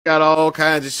Got all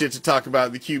kinds of shit to talk about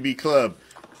in the QB Club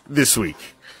this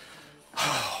week.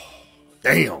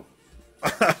 Damn.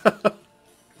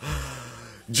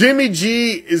 Jimmy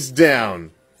G is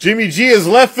down. Jimmy G has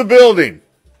left the building.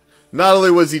 Not only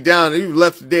was he down, he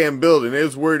left the damn building. They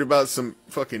was worried about some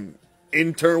fucking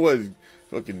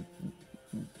fucking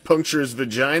puncture his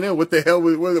vagina. What the hell?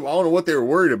 I don't know what they were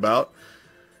worried about.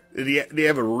 Did he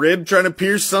have a rib trying to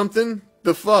pierce something?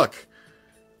 The fuck?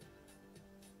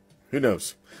 Who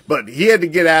knows? But he had to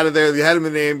get out of there. They had him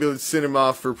in the ambulance, sent him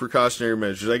off for precautionary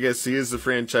measures. I guess he is the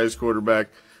franchise quarterback.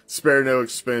 Spare no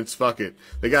expense. Fuck it.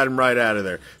 They got him right out of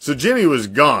there. So Jimmy was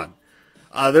gone.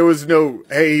 There was no,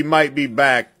 hey, he might be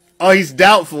back. Oh, he's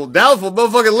doubtful. Doubtful?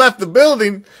 Motherfucker left the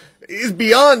building. He's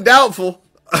beyond doubtful.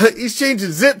 He's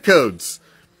changing zip codes.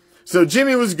 So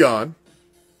Jimmy was gone,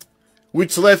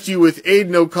 which left you with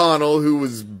Aiden O'Connell, who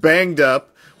was banged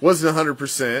up, wasn't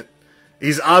 100%.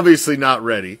 He's obviously not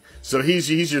ready. So he's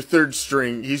your third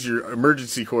string. He's your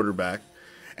emergency quarterback.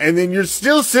 And then you're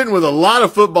still sitting with a lot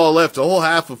of football left, a whole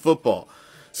half of football.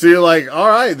 So you're like, all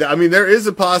right, I mean, there is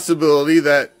a possibility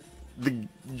that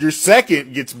your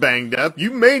second gets banged up.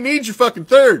 You may need your fucking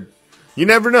third. You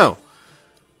never know.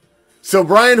 So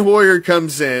Brian Hoyer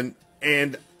comes in,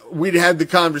 and we'd had the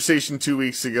conversation 2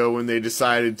 weeks ago when they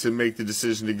decided to make the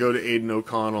decision to go to Aiden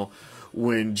O'Connell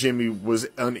when Jimmy was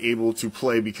unable to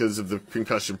play because of the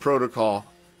concussion protocol,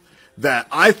 that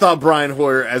I thought Brian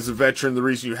Hoyer, as a veteran, the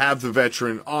reason you have the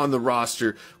veteran on the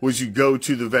roster was you go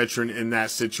to the veteran in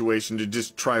that situation to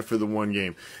just try for the one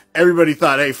game. Everybody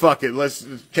thought, hey, fuck it, let's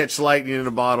catch lightning in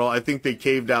a bottle. I think they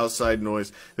caved outside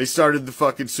noise. They started the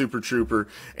fucking Super Trooper,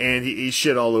 and he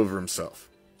shit all over himself.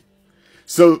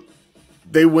 So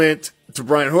they went to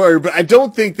Brian Hoyer, but I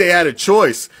don't think they had a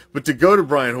choice but to go to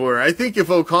Brian Hoyer. I think if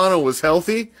O'Connell was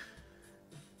healthy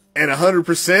and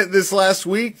 100% this last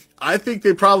week, I think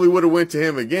they probably would have went to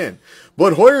him again.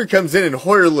 But Hoyer comes in, and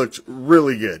Hoyer looked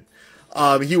really good.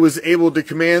 He was able to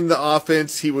command the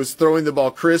offense. He was throwing the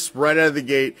ball crisp right out of the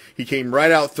gate. He came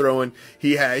right out throwing.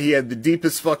 He had the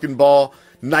deepest fucking ball,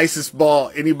 nicest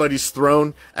ball anybody's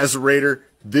thrown as a Raider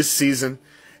this season.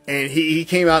 And he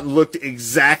came out and looked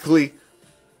exactly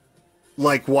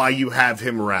like why you have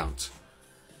him around.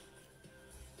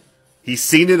 He's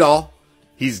seen it all.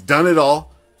 He's done it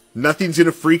all. Nothing's going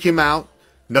to freak him out.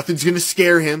 Nothing's going to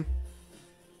scare him.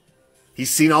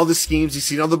 He's seen all the schemes. He's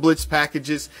seen all the blitz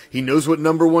packages. He knows what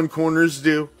number one corners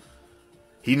do.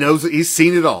 He knows, he's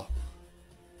seen it all.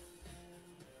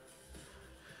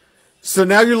 So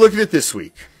now you're looking at this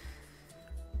week.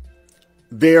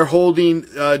 They are holding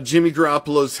Jimmy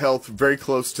Garoppolo's health very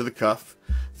close to the cuff.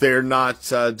 They're not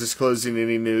disclosing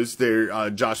any news.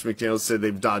 Josh McDaniels said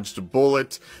they've dodged a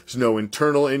bullet. There's no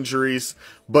internal injuries.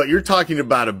 But you're talking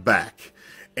about a back.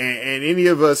 And any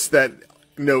of us that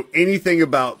know anything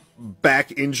about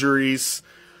back injuries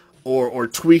or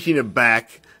tweaking a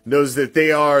back knows that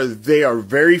they are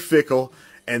very fickle.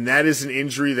 And that is an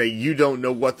injury that you don't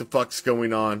know what the fuck's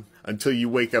going on until you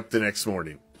wake up the next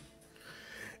morning.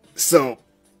 So,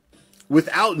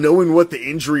 without knowing what the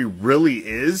injury really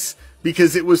is,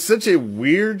 because it was such a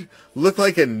weird, looked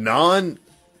like a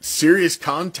non-serious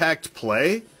contact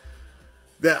play,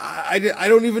 that I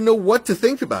don't even know what to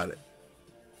think about it.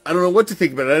 I don't know what to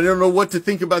think about it. I don't know what to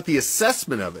think about the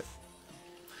assessment of it.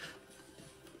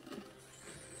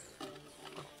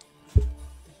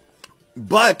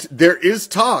 But there is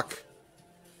talk,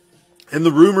 and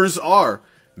the rumors are,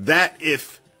 that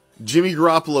if Jimmy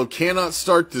Garoppolo cannot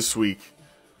start this week,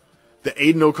 that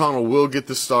Aiden O'Connell will get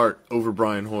the start over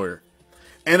Brian Hoyer.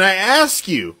 And I ask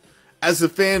you, as a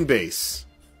fan base,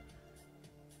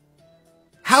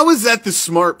 how is that the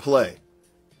smart play?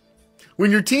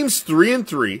 When your team's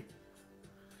 3-3,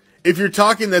 if you're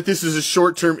talking that this is a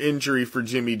short-term injury for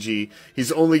Jimmy G,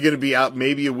 he's only going to be out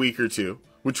maybe a week or two,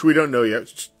 which we don't know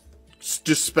yet,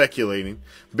 just speculating,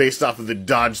 based off of the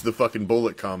dodge the fucking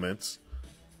bullet comments.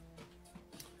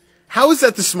 How is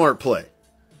that the smart play?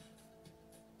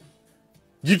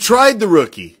 You tried the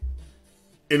rookie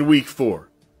in week 4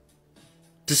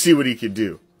 to see what he could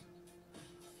do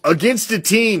against a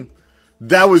team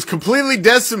that was completely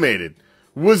decimated,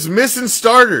 was missing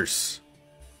starters.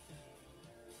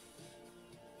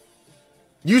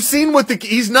 You've seen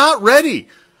he's not ready.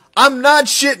 I'm not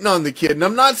shitting on the kid, and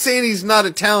I'm not saying he's not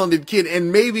a talented kid,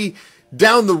 and maybe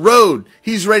down the road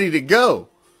he's ready to go.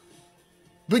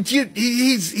 But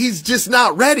he's just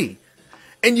not ready.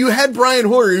 And you had Brian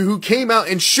Hoyer, who came out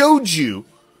and showed you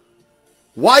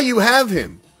why you have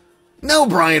him. No,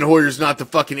 Brian Hoyer's not the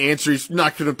fucking answer. He's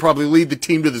not going to probably lead the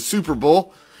team to the Super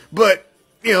Bowl. But,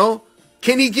 you know,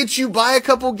 can he get you by a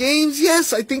couple games?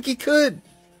 Yes, I think he could.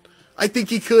 I think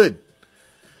he could.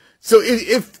 So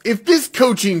if this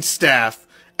coaching staff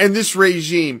and this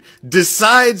regime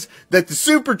decides that the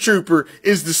Super Trooper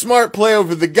is the smart play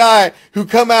over the guy who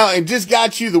come out and just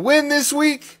got you the win this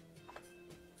week,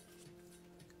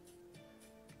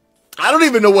 I don't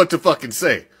even know what to fucking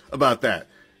say about that.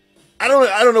 I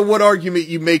don't know what argument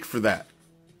you make for that.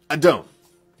 I don't.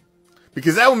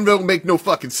 Because that one don't make no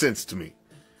fucking sense to me.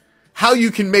 How you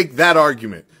can make that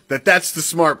argument that that's the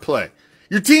smart play.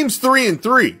 Your team's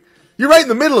 3-3. You're right in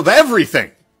the middle of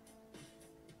everything.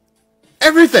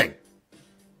 Everything.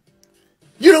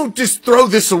 You don't just throw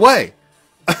this away.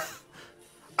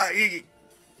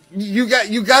 You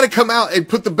got to come out and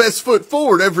put the best foot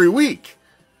forward every week.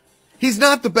 He's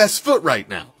not the best foot right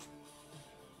now.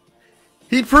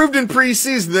 He proved in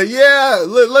preseason that, yeah,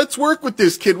 let's work with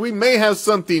this kid. We may have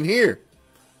something here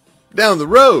down the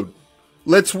road.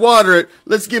 Let's water it.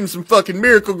 Let's give him some fucking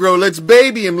Miracle Grow. Let's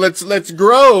baby him. Let's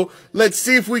grow. Let's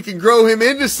see if we can grow him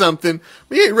into something.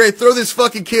 We ain't ready to throw this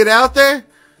fucking kid out there.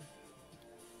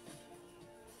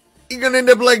 You're going to end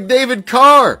up like David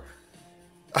Carr.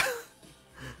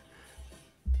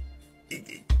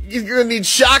 You're going to need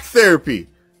shock therapy.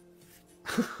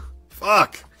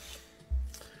 Fuck.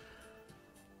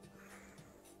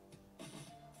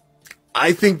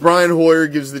 I think Brian Hoyer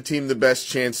gives the team the best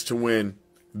chance to win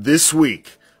this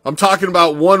week. I'm talking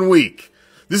about 1 week.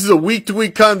 This is a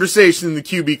week-to-week conversation in the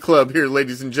QB Club here,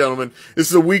 ladies and gentlemen. This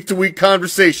is a week-to-week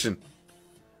conversation.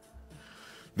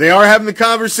 They are having the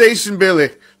conversation, Billy.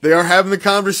 They are having the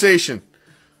conversation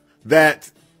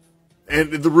that,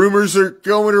 and the rumors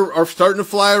are starting to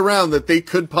fly around that they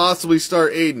could possibly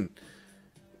start Aiden,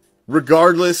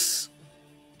 regardless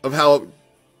of how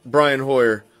Brian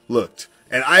Hoyer looked.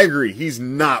 And I agree, he's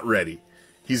not ready.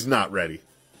 He's not ready.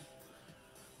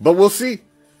 But we'll see.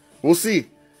 We'll see.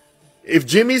 If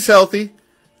Jimmy's healthy,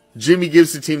 Jimmy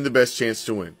gives the team the best chance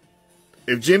to win.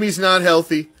 If Jimmy's not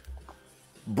healthy,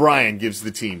 Brian gives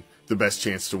the team the best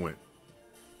chance to win.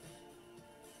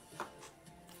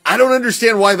 I don't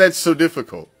understand why that's so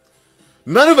difficult.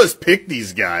 None of us picked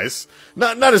these guys.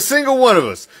 Not a single one of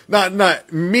us.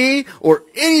 Not me or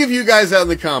any of you guys out in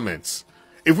the comments.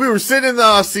 If we were sitting in the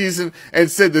offseason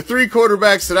and said the 3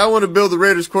 quarterbacks that I want to build the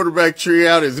Raiders quarterback tree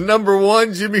out is number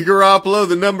 1, Jimmy Garoppolo,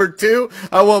 the number 2,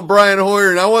 I want Brian Hoyer,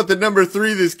 and I want the number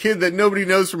 3, this kid that nobody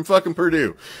knows from fucking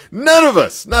Purdue. None of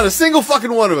us, not a single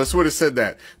fucking one of us would have said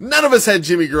that. None of us had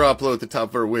Jimmy Garoppolo at the top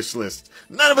of our wish list.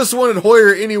 None of us wanted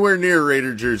Hoyer anywhere near a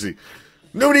Raider jersey.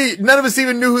 None of us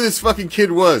even knew who this fucking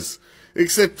kid was.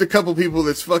 Except a couple people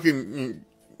that's fucking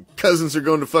cousins are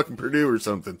going to fucking Purdue or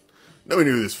something.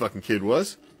 Nobody knew who this fucking kid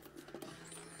was.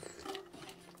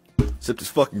 Except his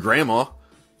fucking grandma.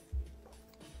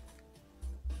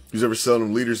 Who's ever selling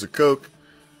him liters of Coke.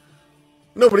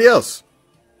 Nobody else.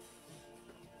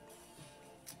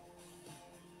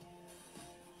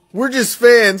 We're just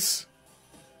fans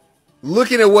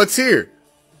looking at what's here.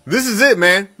 This is it,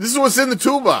 man. This is what's in the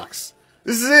toolbox.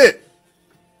 This is it.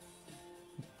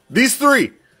 These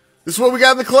 3. This is what we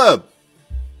got in the club.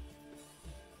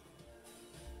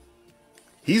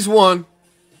 He's 1.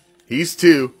 He's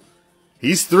 2.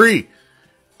 He's 3.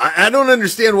 I don't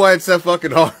understand why it's that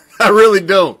fucking hard. I really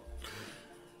don't.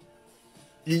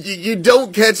 You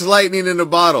don't catch lightning in a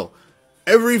bottle.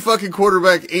 Every fucking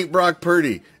quarterback ain't Brock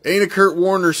Purdy. Ain't a Kurt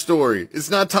Warner story. It's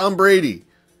not Tom Brady.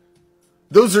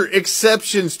 Those are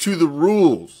exceptions to the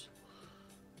rules.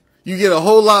 You get a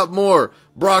whole lot more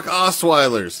Brock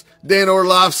Osweilers, Dan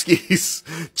Orlovsky's,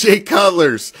 Jay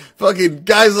Cutler's, fucking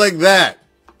guys like that.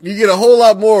 You get a whole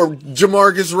lot more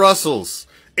Jamarcus Russells,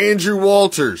 Andrew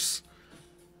Walters.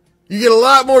 You get a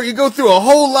lot more. You go through a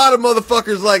whole lot of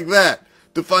motherfuckers like that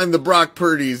to find the Brock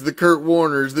Purdys, the Kurt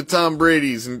Warners, the Tom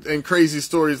Bradys, and crazy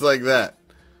stories like that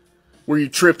where you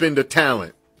trip into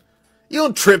talent. You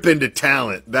don't trip into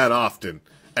talent that often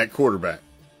at quarterback.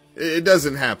 It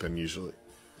doesn't happen usually.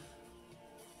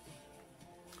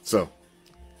 So,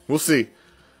 we'll see.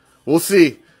 We'll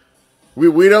see.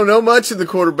 We don't know much in the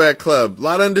quarterback club. A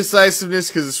lot of undecisiveness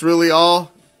because it's really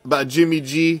all about Jimmy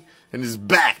G and his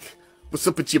back. What's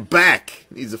up with your back?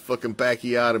 He needs a fucking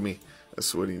backiotomy.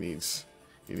 That's what he needs.